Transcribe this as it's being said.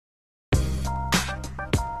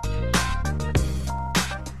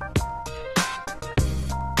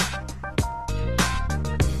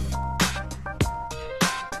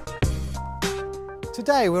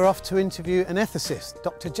Today we're off to interview an ethicist,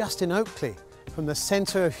 Dr. Justin Oakley, from the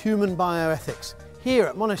Centre of Human Bioethics, here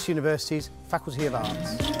at Monash University's Faculty of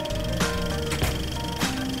Arts.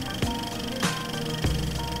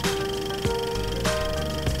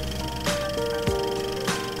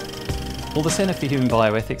 Well, the Centre for Human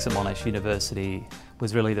Bioethics at Monash University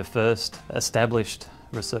was really the first established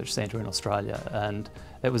research centre in Australia, and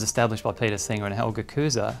it was established by Peter Singer and Helga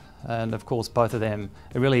Kuza, and of course both of them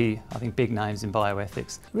are really, I think, big names in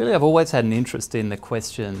bioethics. Really, I've always had an interest in the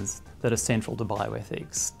questions that are central to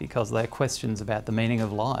bioethics because they're questions about the meaning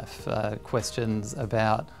of life, questions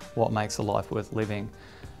about what makes a life worth living,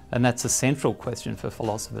 and that's a central question for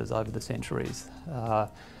philosophers over the centuries.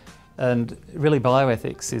 And really,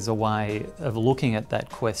 bioethics is a way of looking at that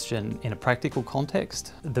question in a practical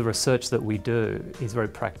context. The research that we do is very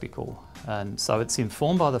practical, and so it's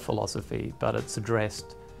informed by the philosophy, but it's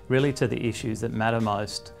addressed really to the issues that matter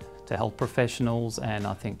most to health professionals and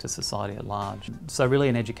I think to society at large. So really,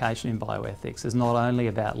 an education in bioethics is not only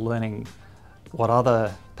about learning what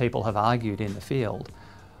other people have argued in the field,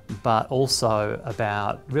 but also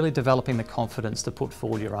about really developing the confidence to put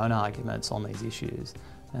forward your own arguments on these issues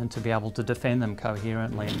and to be able to defend them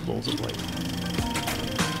coherently and plausibly.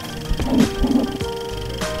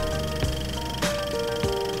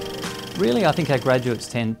 Really, I think our graduates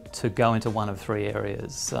tend to go into one of three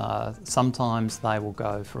areas. Sometimes they will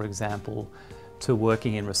go, for example, to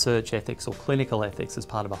working in research ethics or clinical ethics as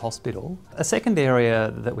part of a hospital. A second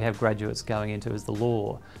area that we have graduates going into is the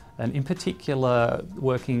law, and in particular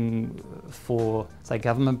working for, say,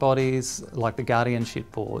 government bodies like the Guardianship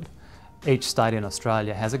Board. Each state in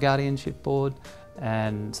Australia has a Guardianship Board,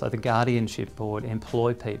 and so the Guardianship Board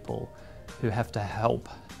employ people who have to help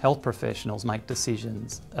health professionals make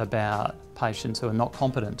decisions about patients who are not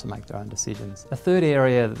competent to make their own decisions. A third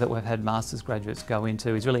area that we've had master's graduates go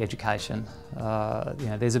into is really education.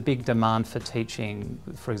 There's a big demand for teaching,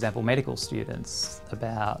 for example, medical students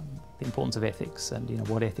about the importance of ethics and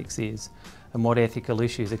what ethics is and what ethical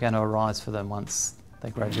issues are going to arise for them once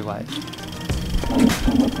they graduate.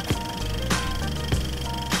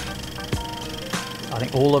 I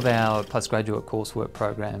think all of our postgraduate coursework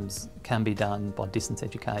programs can be done by distance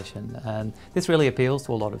education, and this really appeals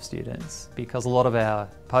to a lot of students because a lot of our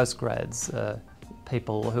postgrads are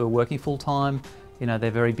people who are working full-time. They're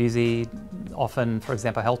very busy. Often, for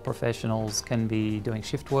example, health professionals can be doing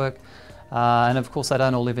shift work, and of course they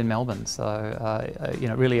don't all live in Melbourne, so it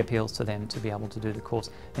really appeals to them to be able to do the course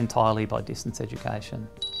entirely by distance education.